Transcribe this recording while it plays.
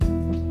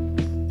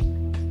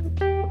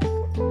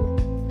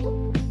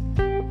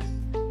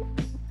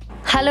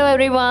Hello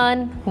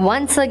everyone,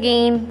 once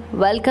again,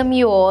 welcome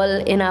you all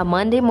in our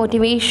Monday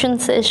motivation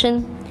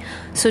session.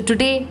 So,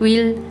 today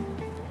we'll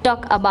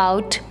talk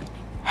about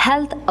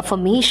health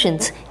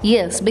affirmations.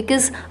 Yes,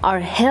 because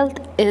our health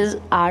is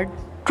our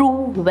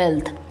true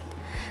wealth.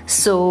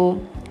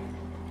 So,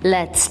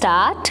 let's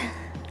start.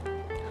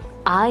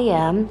 I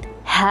am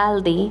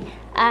healthy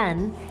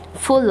and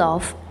full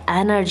of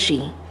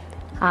energy.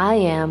 I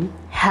am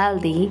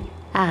healthy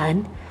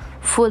and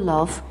full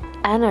of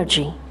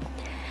energy.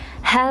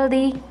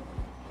 Healthy,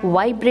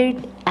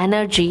 vibrant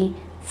energy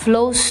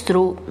flows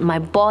through my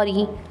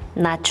body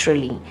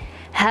naturally.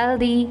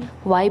 Healthy,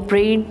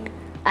 vibrant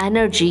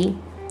energy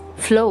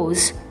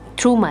flows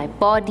through my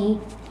body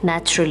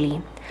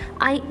naturally.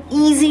 I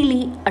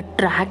easily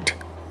attract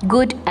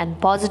good and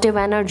positive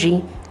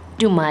energy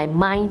to my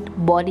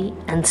mind, body,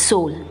 and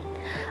soul.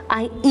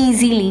 I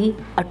easily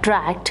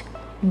attract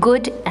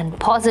good and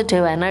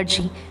positive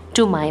energy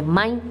to my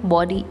mind,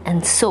 body,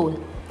 and soul.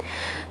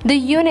 The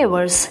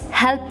universe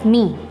helped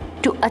me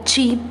to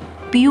achieve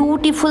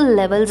beautiful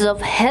levels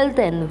of health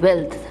and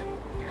wealth.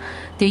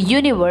 The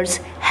universe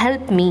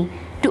helped me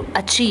to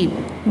achieve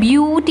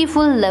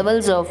beautiful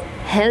levels of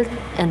health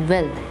and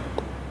wealth.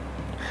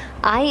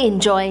 I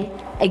enjoy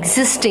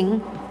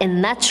existing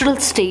in natural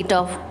state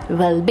of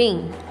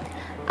well-being.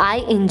 I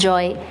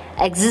enjoy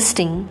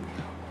existing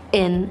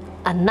in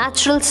a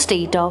natural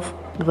state of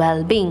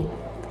well-being.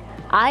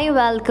 I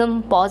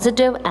welcome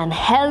positive and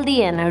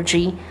healthy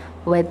energy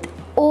with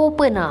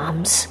open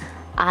arms.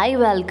 I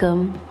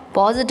welcome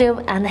positive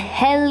and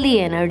healthy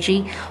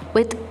energy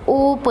with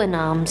open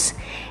arms.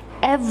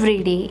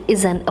 Every day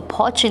is an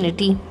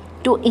opportunity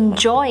to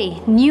enjoy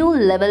new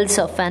levels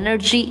of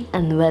energy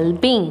and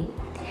well-being.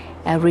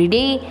 Every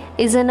day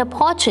is an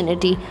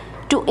opportunity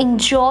to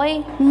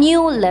enjoy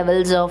new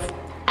levels of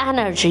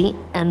energy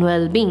and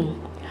well-being.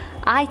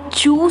 I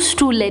choose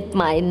to let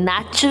my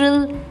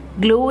natural,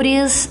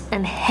 glorious,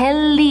 and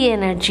healthy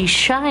energy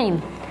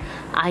shine.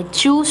 I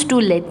choose to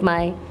let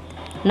my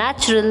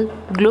natural,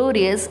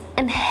 glorious,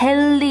 and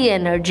healthy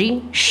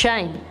energy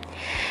shine.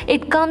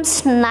 It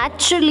comes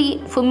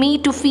naturally for me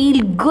to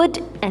feel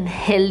good and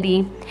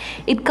healthy.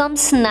 It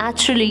comes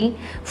naturally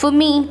for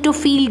me to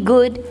feel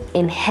good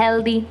and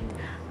healthy.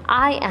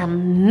 I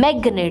am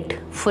magnet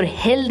for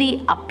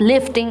healthy,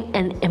 uplifting,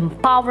 and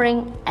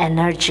empowering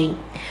energy.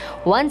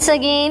 Once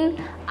again,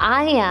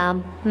 I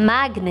am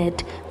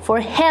magnet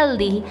for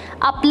healthy,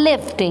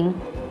 uplifting,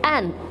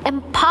 and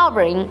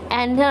empowering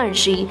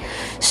energy.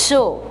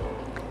 So,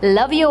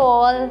 love you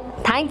all.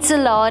 Thanks a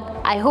lot.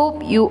 I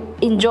hope you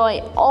enjoy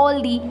all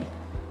the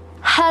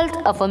health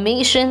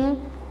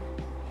affirmation.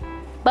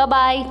 Bye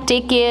bye.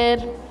 Take care.